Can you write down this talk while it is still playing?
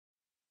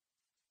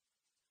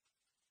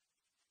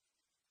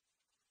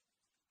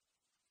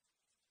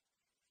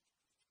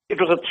It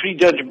was a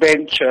three-judge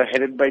bench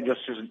headed by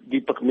Justice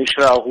Deepak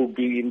Mishra, who will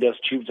be India's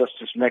Chief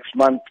Justice next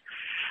month.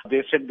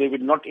 They said they will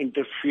not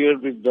interfere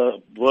with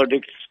the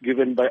verdicts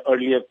given by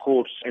earlier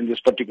courts in this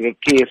particular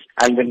case,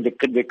 and then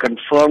they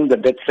confirmed the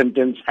death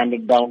sentence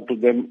handed down to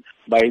them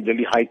by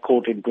Delhi High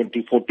Court in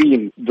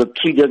 2014. The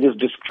three judges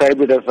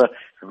described it as a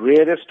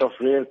rarest of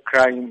rare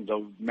crime.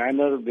 The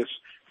manner this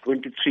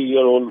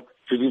 23-year-old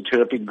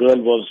physiotherapy girl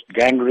was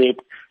gang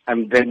raped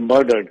and then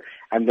murdered,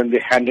 and then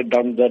they handed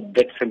down the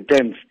death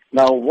sentence.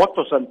 Now, what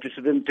was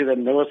unprecedented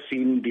and never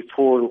seen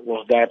before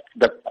was that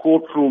the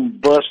courtroom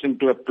burst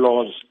into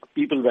applause.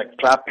 People were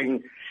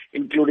clapping,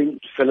 including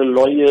fellow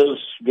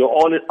lawyers. They were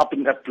all up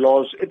in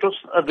applause. It was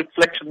a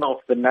reflection of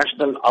the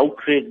national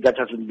outrage that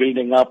has been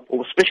building up,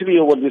 especially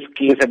over this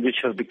case, and which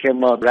has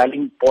become a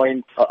rallying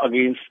point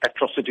against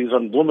atrocities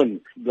on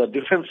women. The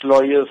defense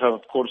lawyers have,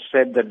 of course,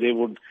 said that they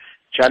would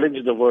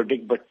challenge the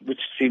verdict, but which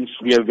seems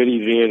to be a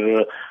very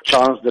rare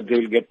chance that they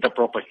will get a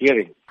proper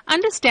hearing.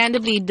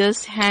 Understandably,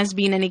 this has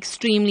been an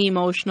extremely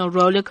emotional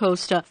roller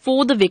coaster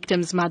for the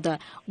victim's mother.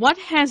 What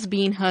has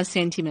been her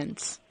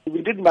sentiments?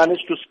 We did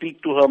manage to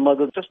speak to her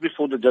mother just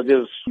before the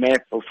judges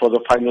met for the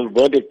final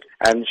verdict,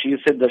 and she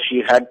said that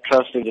she had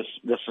trust in the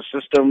justice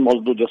system,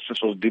 although justice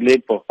was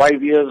delayed for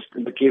 5 years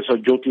in the case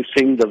of Jyoti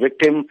Singh, the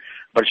victim.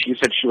 But she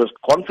said she was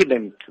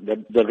confident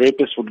that the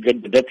rapist would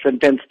get the death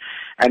sentence.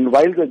 And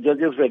while the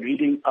judges were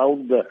reading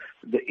out the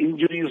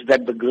injuries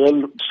that the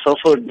girl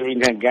suffered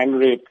during her gang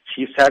rape,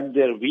 she sat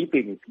there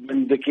weeping.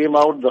 When they came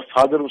out, the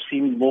father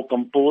seemed more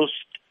composed.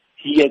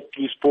 He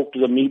actually spoke to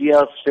the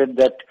media, said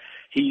that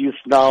he is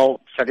now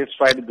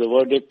satisfied with the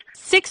verdict.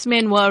 6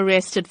 men were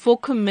arrested for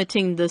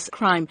committing this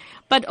crime,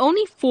 but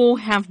only 4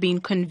 have been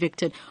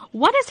convicted.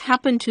 What has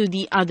happened to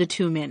the other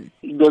 2 men?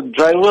 The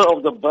driver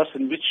of the bus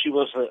in which she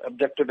was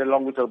abducted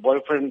along with her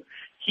boyfriend,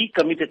 he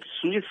committed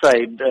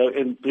suicide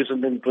in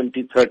prison in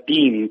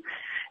 2013.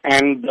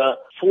 And the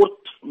 4th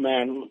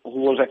man,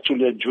 who was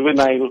actually a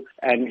juvenile,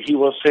 and he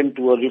was sent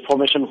to a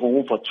reformation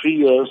home for 3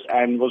 years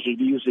and was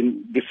released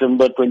in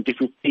December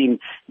 2015.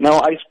 Now,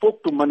 I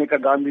spoke to Maneka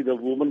Gandhi, the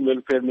Women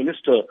Welfare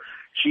Minister.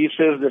 She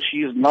says that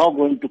she is now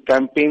going to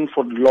campaign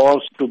for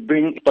laws to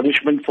bring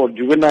punishment for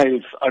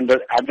juveniles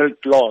under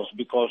adult laws,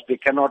 because they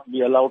cannot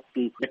be allowed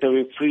to get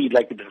away free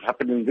like it has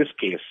happened in this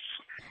case.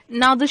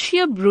 Now, the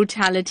sheer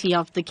brutality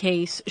of the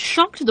case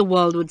shocked the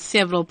world, with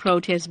several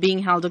protests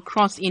being held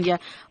across India,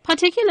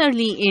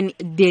 particularly in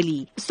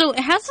Delhi. So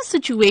has the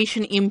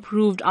situation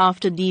improved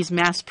after these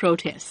mass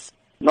protests?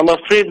 I'm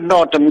afraid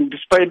not. I mean,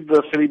 despite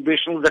the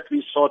celebrations that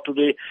we saw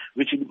today,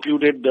 which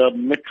included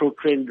metro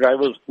train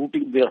drivers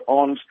hooting their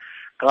horns,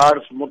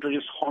 cars,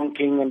 motorists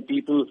honking, and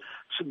people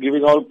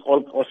giving out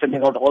or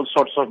sending out all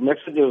sorts of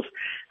messages.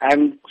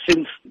 And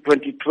since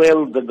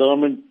 2012, the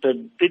government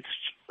did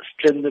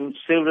strengthen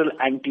several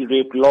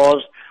anti-rape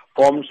laws,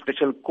 formed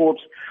special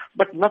courts,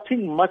 but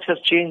nothing much has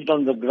changed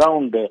on the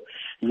ground.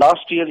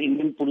 Last year,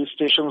 Indian police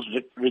stations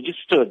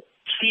registered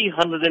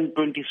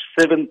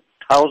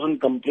 327,000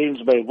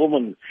 complaints by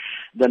women.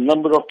 The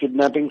number of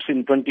kidnappings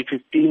in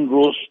 2015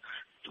 rose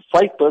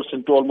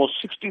 5% to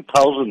almost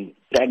 60,000.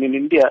 And in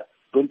India,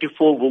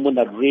 24 women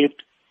are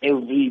raped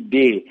every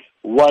day,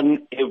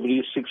 1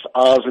 every 6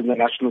 hours in the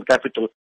national capital.